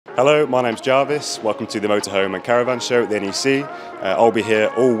Hello, my name's Jarvis. Welcome to the Motorhome and Caravan Show at the NEC. I'll be here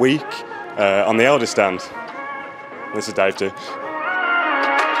all week on the Elddis Stand. This is Dave too.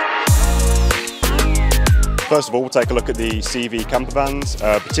 First of all, we'll take a look at the CV camper vans,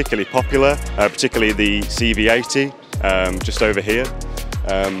 particularly popular, particularly the CV80, just over here.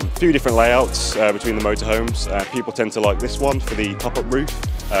 A few different layouts between the motorhomes. People tend to like this one for the pop-up roof.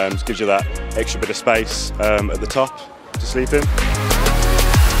 Just gives you that extra bit of space at the top to sleep in.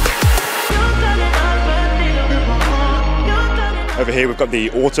 Over here we've got the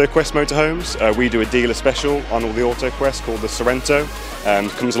AutoQuest motorhomes. We do a dealer special on all the AutoQuest called the Sorrento.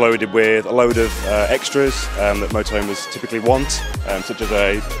 Comes loaded with a load of extras that motorhomes typically want, such as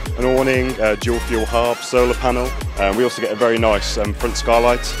an awning, dual fuel harp, solar panel. We also get a very nice front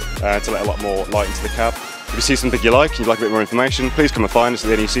skylight to let a lot more light into the cab. If you see something you like and you'd like a bit more information, please come and find us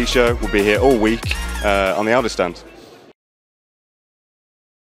at the NEC show. We'll be here all week on the Elddis Stand.